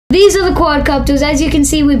These are the quadcopters. As you can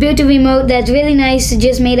see, we built a remote that's really nice,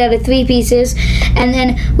 just made out of 3 pieces. And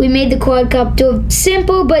then we made the quadcopter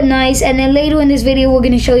simple but nice. And then later in this video, we're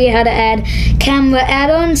going to show you how to add camera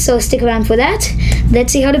add-ons. So stick around for that.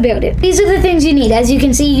 Let's see how to build it. These are the things you need. As you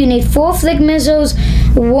can see, you need 4 flick missiles,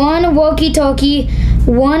 1 walkie-talkie,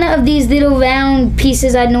 1 of these little round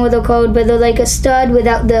pieces, I don't know what they're called, but they're like a stud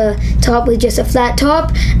without the top, with just a flat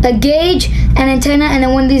top, a gauge, an antenna, and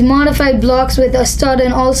then one of these modified blocks with a stud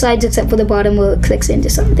on all sides except for the bottom where it clicks into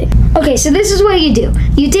something. Okay, so this is what you do.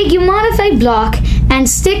 You take your modified block and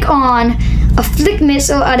stick on a flick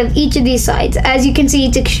missile out of each of these sides. As you can see,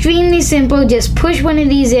 it's extremely simple. Just push one of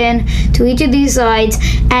these in to each of these sides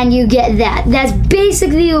and you get that. That's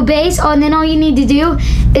basically your base. And then all you need to do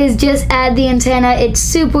is just add the antenna. It's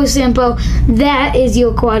super simple. That is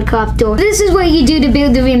your quadcopter. This is what you do to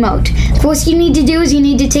build the remote. First you need to do is you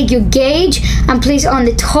need to take your gauge and place it on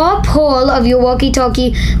the top hole of your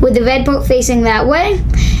walkie-talkie with the red port facing that way.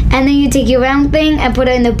 And then you take your round thing and put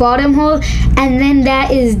it in the bottom hole, and then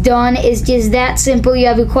that is done. It's just that simple. You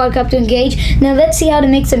have your quadcopter engaged. Now let's see how to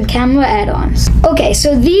make some camera add-ons. Okay,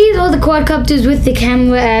 so these are the quadcopters with the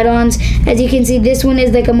camera add-ons. As you can see, this one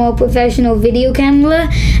is like a more professional video camera,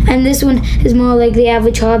 and this one is more like the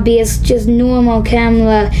average hobbyist, just normal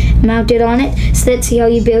camera mounted on it. So let's see how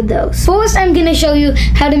you build those. First, I'm gonna show you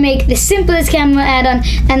how to make the simplest camera add-on,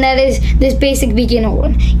 and that is this basic beginner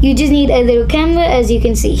one. You just need a little camera, as you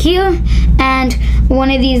can see here, and one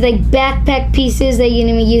of these like backpack pieces that you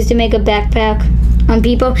use to make a backpack on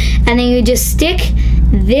people, and then you just stick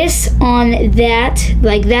this on that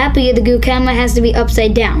like that, but the camera has to be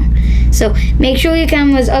upside down. So make sure your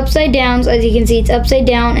camera is upside down. So as you can see, it's upside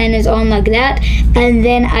down and it's on like that. And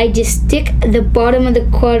then I just stick the bottom of the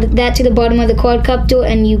to the bottom of the quadcopter,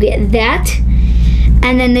 and you get that.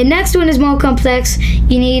 And then the next one is more complex.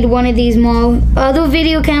 You need one of these more other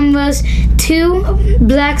video cameras, 2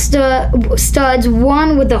 black studs,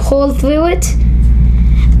 1 with a hole through it,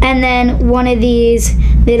 and then one of these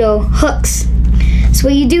little hooks. So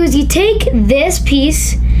what you do is you take this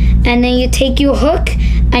piece, and then you take your hook,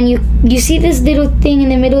 and you see this little thing in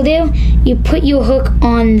the middle there? You put your hook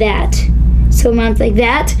on that. So mount like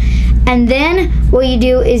that. And then what you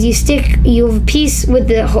do is you stick your piece with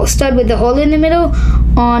the stud with the hole in the middle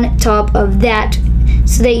on top of that,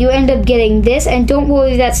 so that you end up getting this. And don't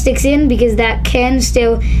worry if that sticks in, because that can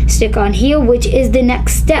still stick on here, which is the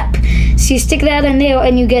next step. So you stick that in there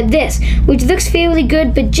and you get this, which looks fairly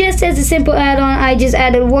good. But just as a simple add-on, I just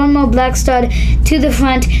added 1 more black stud to the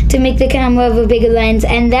front to make the camera have a bigger lens,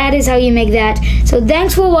 and that is how you make that. So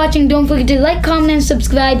thanks for watching. Don't forget to like, comment, and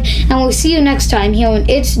subscribe, and we'll see you next time here on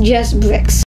It's Just Bricks.